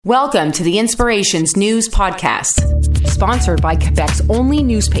Welcome to the Inspirations News Podcast, sponsored by Quebec's only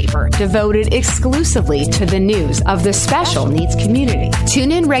newspaper devoted exclusively to the news of the special needs community.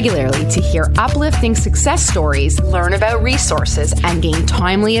 Tune in regularly to hear uplifting success stories, learn about resources, and gain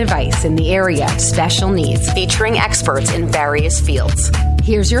timely advice in the area of special needs, featuring experts in various fields.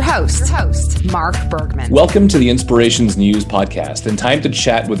 Here's your host, Mark Bergman. Welcome to the Inspirations News Podcast, and time to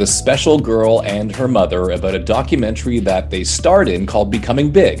chat with a special girl and her mother about a documentary that they starred in called Becoming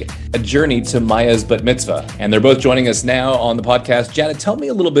Big, a journey to Maya's bat mitzvah. And they're both joining us now on the podcast. Janet, tell me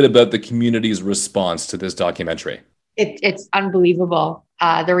a little bit about the community's response to this documentary. It's unbelievable.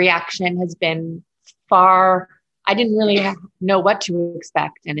 The reaction has been I didn't really know what to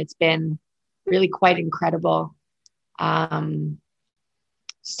expect, and it's been really quite incredible.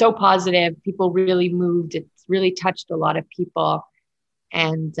 So positive. People really moved. It's really touched a lot of people.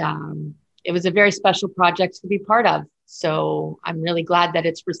 And it was a very special project to be part of. So I'm really glad that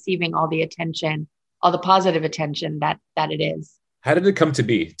it's receiving all the attention, all the positive attention that it is. How did it come to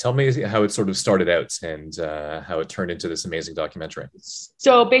be? Tell me how it sort of started out and how it turned into this amazing documentary.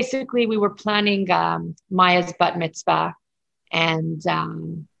 So basically we were planning Maya's bat mitzvah, and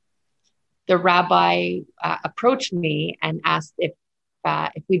the rabbi approached me and asked if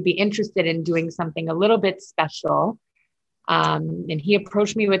we'd be interested in doing something a little bit special. And he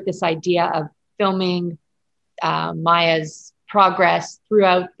approached me with this idea of filming Maya's progress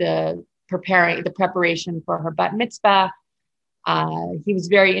throughout the preparation for her bat mitzvah. He was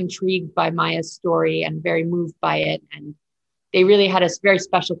very intrigued by Maya's story and very moved by it. And they really had a very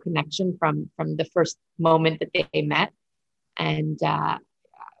special connection from the first moment that they met. And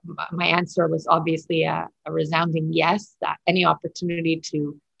my answer was obviously a resounding yes. Any opportunity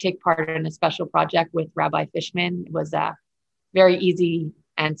to take part in a special project with Rabbi Fishman was a very easy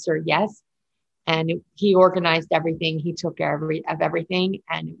answer, yes. And he organized everything. He took care of everything.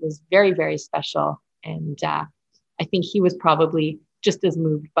 And it was very, very special. And I think he was probably just as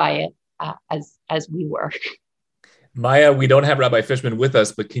moved by it as we were. Maya, we don't have Rabbi Fishman with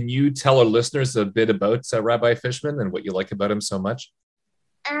us, but can you tell our listeners a bit about Rabbi Fishman and what you like about him so much?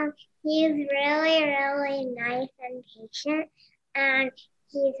 He's really, really nice and patient, and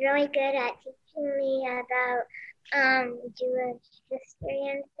he's really good at teaching me about Jewish history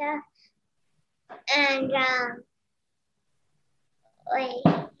and stuff. And he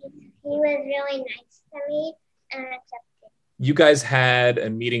was really nice to me and accepting. You guys had a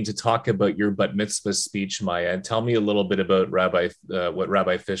meeting to talk about your bat mitzvah speech, Maya. And tell me a little bit about what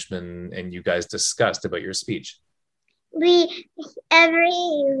Rabbi Fishman and you guys discussed about your speech. Every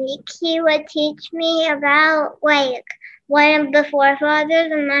week he would teach me about one of the forefathers,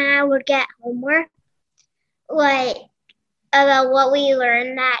 and then I would get homework about what we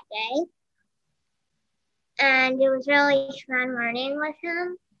learned that day. And it was really fun learning with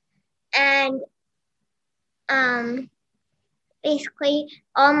him. And basically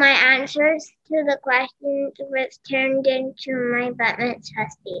all my answers to the questions was turned into my bat mitzvah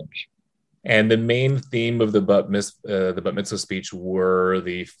speech. And the main theme of the bat mitzvah speech were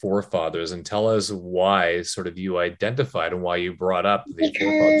the forefathers. And tell us why sort of you identified and why you brought up the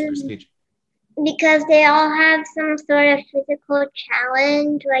forefathers in your speech. Because they all have some sort of physical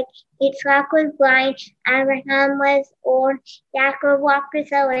challenge. Like Yitzchak was blind, Abraham was old, Yaakov walked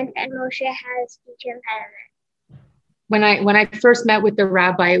without, and Moshe has speech impediment. When I first met with the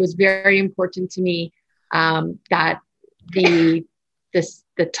rabbi, it was very important to me that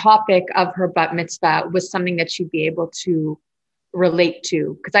the topic of her bat mitzvah was something that she'd be able to relate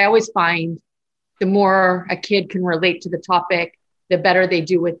to. Because I always find the more a kid can relate to the topic, the better they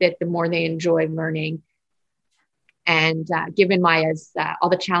do with it, the more they enjoy learning. And given Maya's all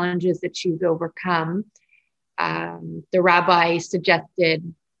the challenges that she's overcome, the rabbi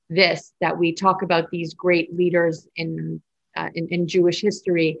suggested that we talk about these great leaders in Jewish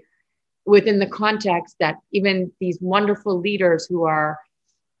history within the context that even these wonderful leaders who are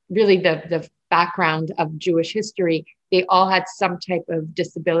really the background of Jewish history, they all had some type of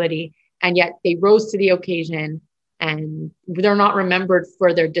disability, and yet they rose to the occasion, and they're not remembered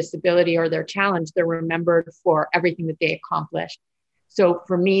for their disability or their challenge. They're remembered for everything that they accomplished. So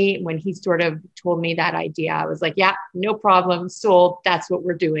for me, when he sort of told me that idea, I was like, yeah, no problem, sold. That's what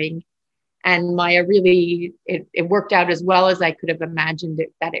we're doing. And Maya really, it worked out as well as I could have imagined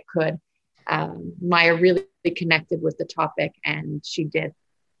that it could. Maya really connected with the topic, and she did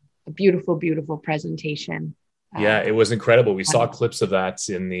a beautiful, beautiful presentation. Yeah, it was incredible. We saw clips of that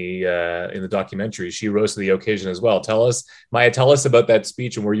in the documentary. She rose to the occasion as well. Maya, tell us about that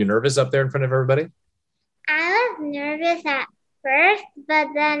speech. And were you nervous up there in front of everybody? I was nervous at first, but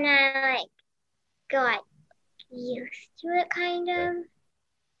then I got used to it kind of.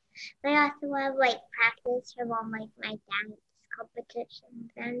 I also have like practice from all my dance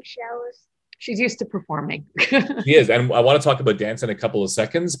competitions and shows. She's used to performing. She is. And I want to talk about dance in a couple of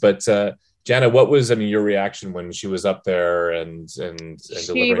seconds, but Jana, what was, your reaction when she was up there and She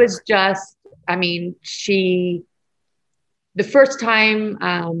delivering? was just, the first time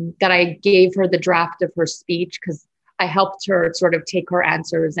that I gave her the draft of her speech, because I helped her sort of take her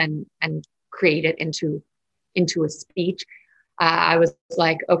answers and create it into a speech. I was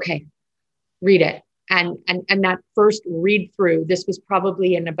like, okay, read it. And that first read through, this was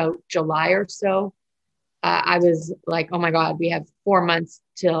probably in about July or so. I was like, oh my God, we have 4 months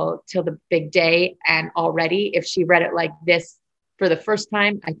till the big day. And already if she read it like this for the first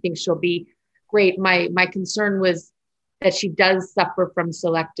time, I think she'll be great. My concern was that she does suffer from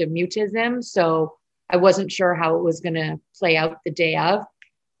selective mutism. So I wasn't sure how it was going to play out the day of,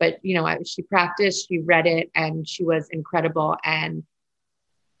 but she practiced, she read it, and she was incredible. And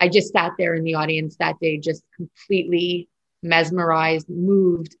I just sat there in the audience that day, just completely mesmerized,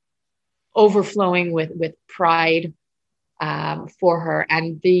 moved, overflowing with pride for her.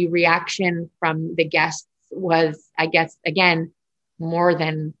 And the reaction from the guests was, I guess, again, more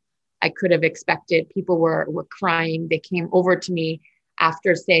than I could have expected. People were crying. They came over to me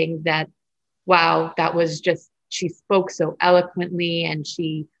after saying that, wow, that was just, she spoke so eloquently, and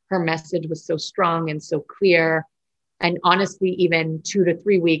her message was so strong and so clear. And honestly, even 2 to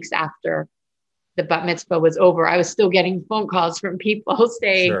 3 weeks after the bat mitzvah was over, I was still getting phone calls from people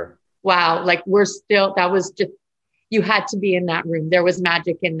saying, Sure. wow, like that was just, you had to be in that room. There was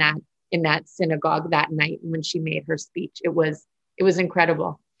magic in that synagogue that night when she made her speech. It was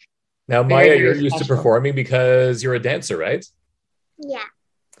incredible. Now, Very, Maya, very you're used to special. performing because you're a dancer, right? Yeah.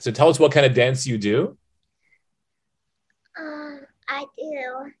 So tell us what kind of dance you do. I do.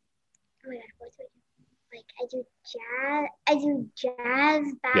 Oh my God, what's it? Like I do jazz,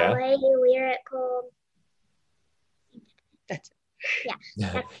 ballet, lyrical. That's it.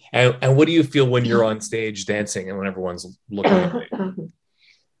 Yeah. And what do you feel when you're on stage dancing and when everyone's looking at you?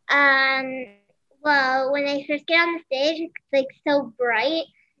 Well, when I first get on the stage, it's like so bright,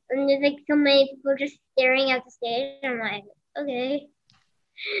 and there's like so many people just staring at the stage. I'm like, okay.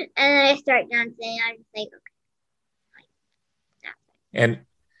 And then I start dancing. I'm just like, okay. And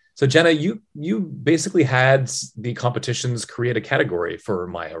so, Jenna, you basically had the competitions create a category for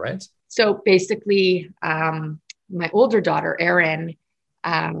Maya, right? So basically, my older daughter, Erin,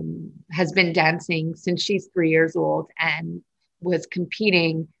 has been dancing since she's 3 years old and was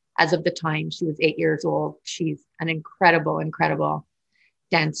competing as of the time she was 8 years old. She's an incredible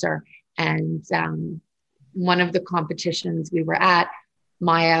dancer. And one of the competitions we were at,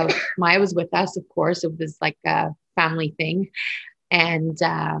 Maya was with us, of course. It was like a family thing. And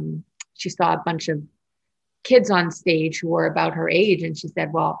she saw a bunch of kids on stage who were about her age. And she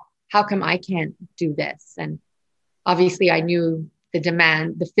said, well, how come I can't do this? And obviously I knew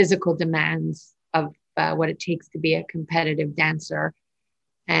the physical demands of what it takes to be a competitive dancer.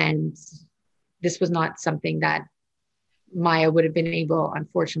 And this was not something that Maya would have been able,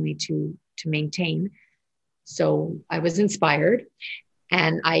 unfortunately, to maintain. So I was inspired.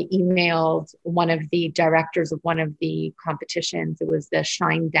 And I emailed one of the directors of one of the competitions. It was the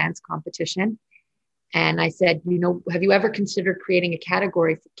Shine Dance competition. And I said, have you ever considered creating a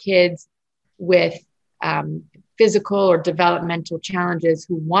category for kids with physical or developmental challenges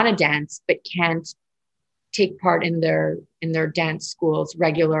who want to dance but can't take part in their dance school's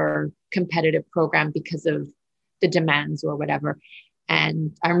regular competitive program because of the demands or whatever?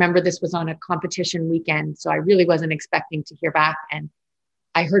 And I remember this was on a competition weekend, so I really wasn't expecting to hear back. And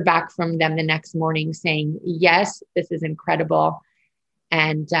I heard back from them the next morning saying, yes, this is incredible.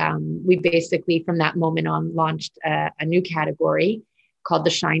 And we basically, from that moment on, launched a new category called the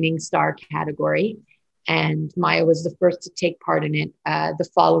Shining Star category. And Maya was the first to take part in it the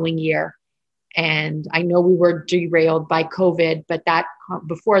following year. And I know we were derailed by COVID, but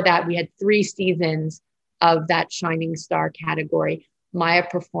before that, we had 3 seasons of that Shining Star category. Maya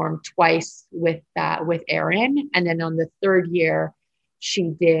performed twice with Erin. And then on the 3rd year,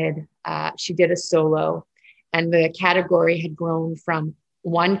 she did a solo, and the category had grown from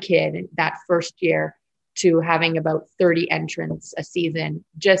 1 kid that first year to having about 30 entrants a season,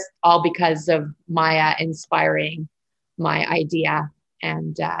 just all because of Maya inspiring my idea.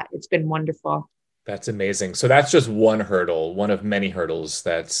 And it's been wonderful. That's amazing. So that's just one hurdle, one of many hurdles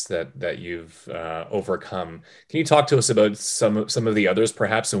that you've overcome. Can you talk to us about some of the others,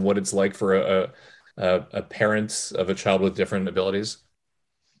 perhaps, and what it's like for a parent of a child with different abilities?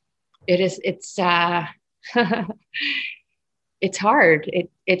 It's it's hard.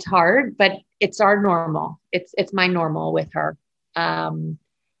 It's hard, but it's our normal. It's my normal with her.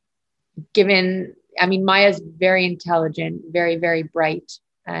 Maya's very intelligent, very, very bright,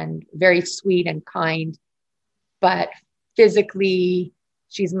 and very sweet and kind, but physically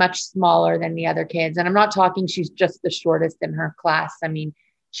she's much smaller than the other kids. And I'm not talking she's just the shortest in her class. I mean,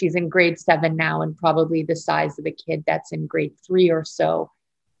 she's in grade 7 now and probably the size of a kid that's in grade 3 or so.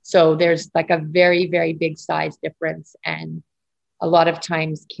 So there's like a very, very big size difference. And a lot of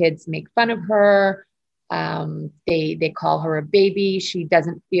times kids make fun of her. They call her a baby. She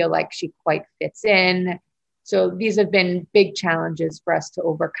doesn't feel like she quite fits in. So these have been big challenges for us to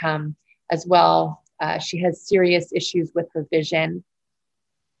overcome as well. She has serious issues with her vision.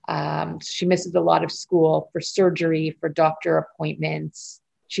 She misses a lot of school for surgery, for doctor appointments.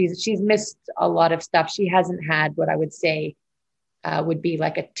 She's missed a lot of stuff. She hasn't had what I would say would be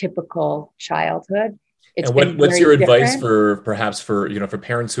like a typical childhood. And what's your advice for parents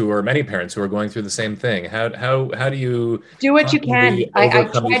many parents who are going through the same thing? How do you do what you can? I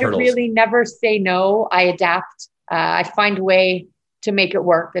try to really never say no. I adapt. I find a way to make it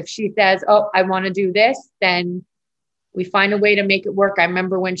work. If she says, "Oh, I want to do this," then we find a way to make it work. I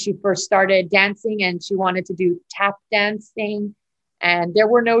remember when she first started dancing and she wanted to do tap dancing, and there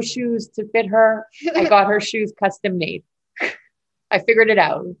were no shoes to fit her. I got her shoes custom made. I figured it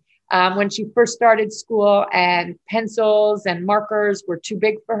out. When she first started school and pencils and markers were too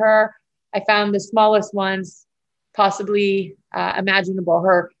big for her, I found the smallest ones possibly imaginable.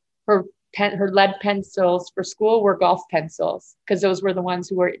 Her lead pencils for school were golf pencils because those were the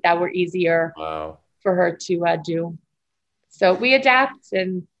ones that were easier for her to do. So we adapt,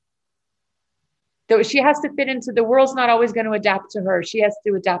 and though she has to fit into the world's not always going to adapt to her. She has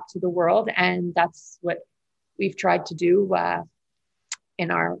to adapt to the world, and that's what we've tried to do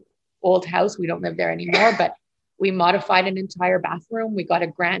in our old house. We don't live there anymore, but we modified an entire bathroom. We got a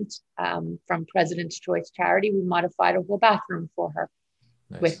grant from President's Choice Charity. We modified a whole bathroom for her.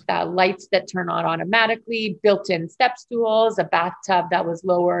 Nice. With lights that turn on automatically, built-in step stools, a bathtub that was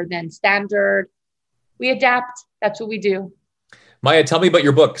lower than standard. We adapt. That's what we do. Maya, tell me about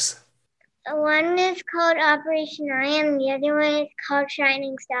your books. One is called Operation I, and the other one is called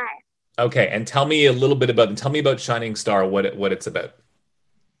Shining Star. Okay, and tell me about Shining Star, what it's about.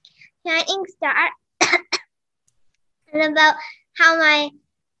 Shining Star is about how my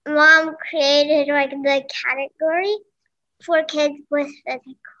mom created like the category for kids with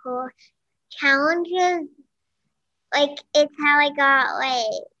physical challenges. Like it's how I got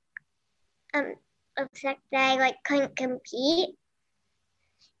upset that I couldn't compete.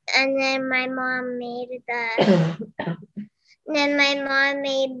 And then my mom made the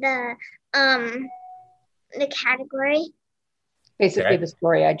category. Basically, the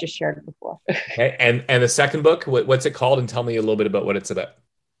story I just shared before. Okay. And the second book, what's it called? And tell me a little bit about what it's about.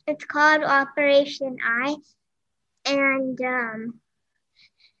 It's called Operation I, and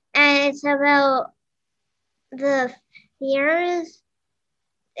it's about the fears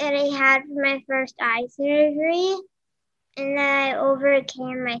that I had for my first eye surgery, and that I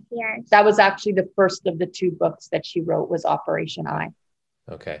overcame my fears. That was actually the first of the 2 books that she wrote, was Operation I.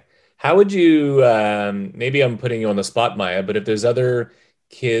 Okay. How would you, maybe I'm putting you on the spot, Maya, but if there's other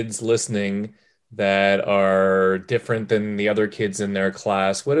kids listening that are different than the other kids in their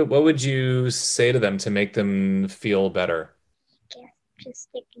class, what would you say to them to make them feel better? I guess just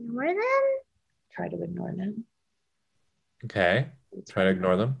ignore them. Try to ignore them. Okay. Try to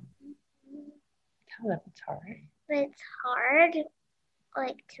ignore them. Tell them it's hard. But it's hard, to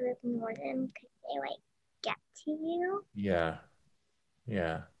ignore them because they, get to you. Yeah.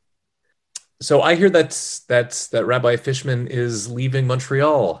 Yeah. So I hear that Rabbi Fishman is leaving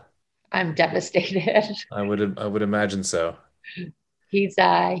Montreal. I'm devastated. I would imagine so. He's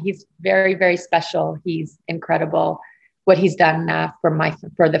very, very special. He's incredible. What he's done for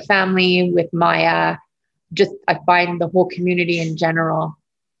the family with Maya. Just I find the whole community in general.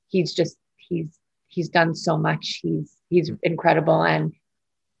 He's done so much. He's incredible, and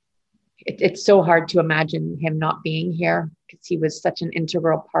it's so hard to imagine him not being here because he was such an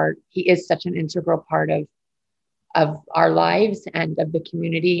integral part. He is such an integral part of our lives and of the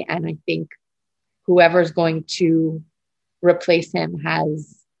community. And I think whoever's going to replace him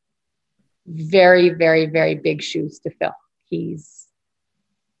has very, very, very big shoes to fill. He's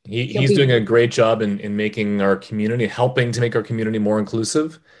doing a great job in making our community, helping to make our community more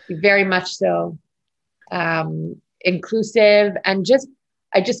inclusive. Very much so. Inclusive, and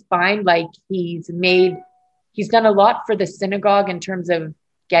I just find he's done a lot for the synagogue in terms of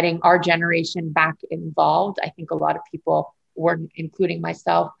getting our generation back involved. I think a lot of people weren't, including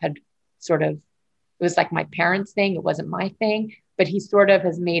myself, had it was like my parents' thing. It wasn't my thing, but he sort of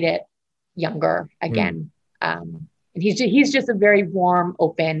has made it younger again. And he's just a very warm,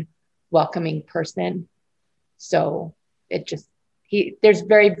 open, welcoming person. So there's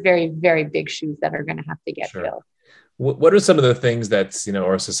very, very, very big shoes that are going to have to get filled. What are some of the things that,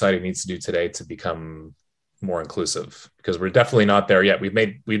 our society needs to do today to become more inclusive? Because we're definitely not there yet. We've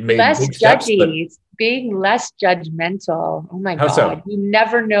made less big steps, judgy, being less judgmental. Oh my How God. so? You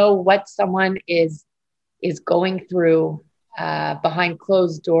never know what someone is going through behind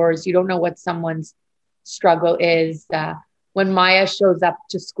closed doors. You don't know what someone's struggle is. When Maya shows up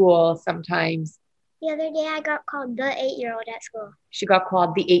to school, sometimes. The other day I got called the 8-year-old at school. She got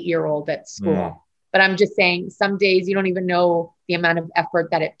called the 8-year-old at school. But I'm just saying, some days you don't even know the amount of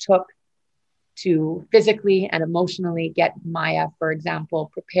effort that it took to physically and emotionally get Maya, for example,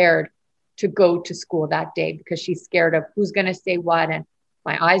 prepared to go to school that day, because she's scared of who's going to say what, and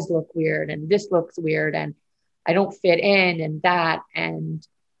my eyes look weird, and this looks weird, and I don't fit in, and that. And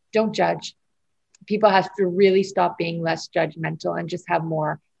don't judge. People have to really stop being less judgmental and just have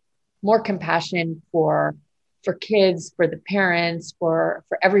more compassion for kids, for the parents, for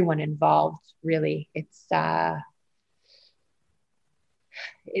everyone involved. Really, it's hard.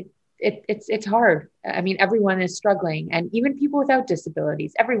 I mean, everyone is struggling, and even people without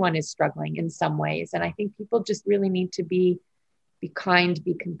disabilities, everyone is struggling in some ways. And I think people just really need to be kind,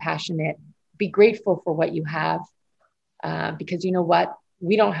 be compassionate, be grateful for what you have, because you know what?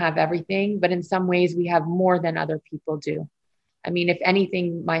 We don't have everything, but in some ways we have more than other people do. I mean, if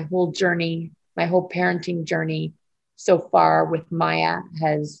anything, my whole parenting journey so far with Maya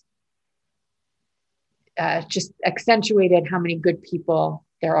has just accentuated how many good people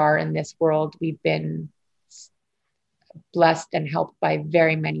there are in this world. We've been blessed and helped by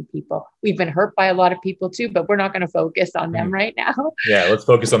very many people. We've been hurt by a lot of people too, but we're not going to focus on them right now. Yeah, let's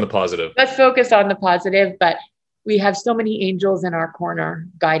focus on the positive. But we have so many angels in our corner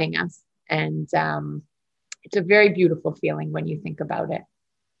guiding us. And it's a very beautiful feeling when you think about it.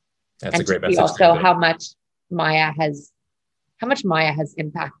 That's a great message. Also, how much Maya has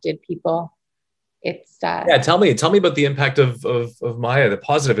impacted people. It's tell me about the impact of Maya, the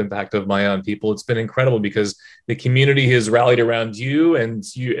positive impact of Maya on people. It's been incredible because the community has rallied around you, and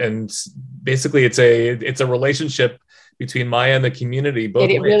basically it's a relationship between Maya and the community. Both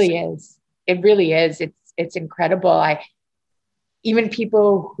ways. It really is. It's incredible. Even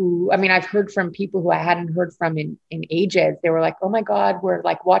people who, I've heard from people who I hadn't heard from in ages. They were like, "Oh my God, we're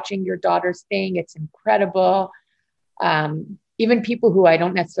like watching your daughter's thing. It's incredible." Even people who I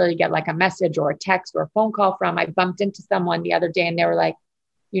don't necessarily get like a message or a text or a phone call from. I bumped into someone the other day and they were like,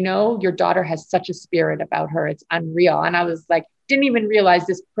 "Your daughter has such a spirit about her. It's unreal." And I was like, didn't even realize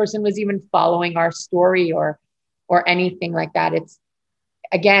this person was even following our story or anything like that. It's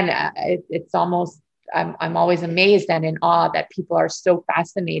almost, I'm always amazed and in awe that people are so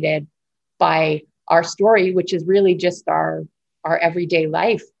fascinated by our story, which is really just our everyday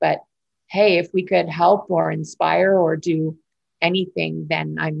life. But hey, if we could help or inspire or do anything,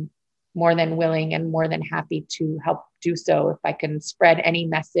 then I'm more than willing and more than happy to help do so. If I can spread any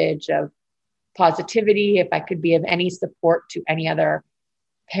message of positivity, if I could be of any support to any other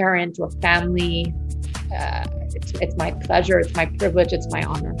parent or family, it's my pleasure, it's my privilege, it's my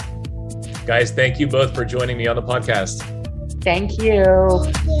honor. Guys, thank you both for joining me on the podcast. Thank you.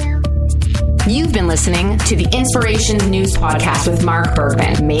 Thank you. You've been listening to the Inspirations News Podcast with Mark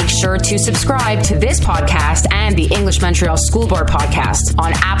Bergman. Make sure to subscribe to this podcast and the English Montreal School Board podcast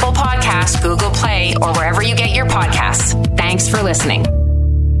on Apple Podcasts, Google Play, or wherever you get your podcasts. Thanks for listening.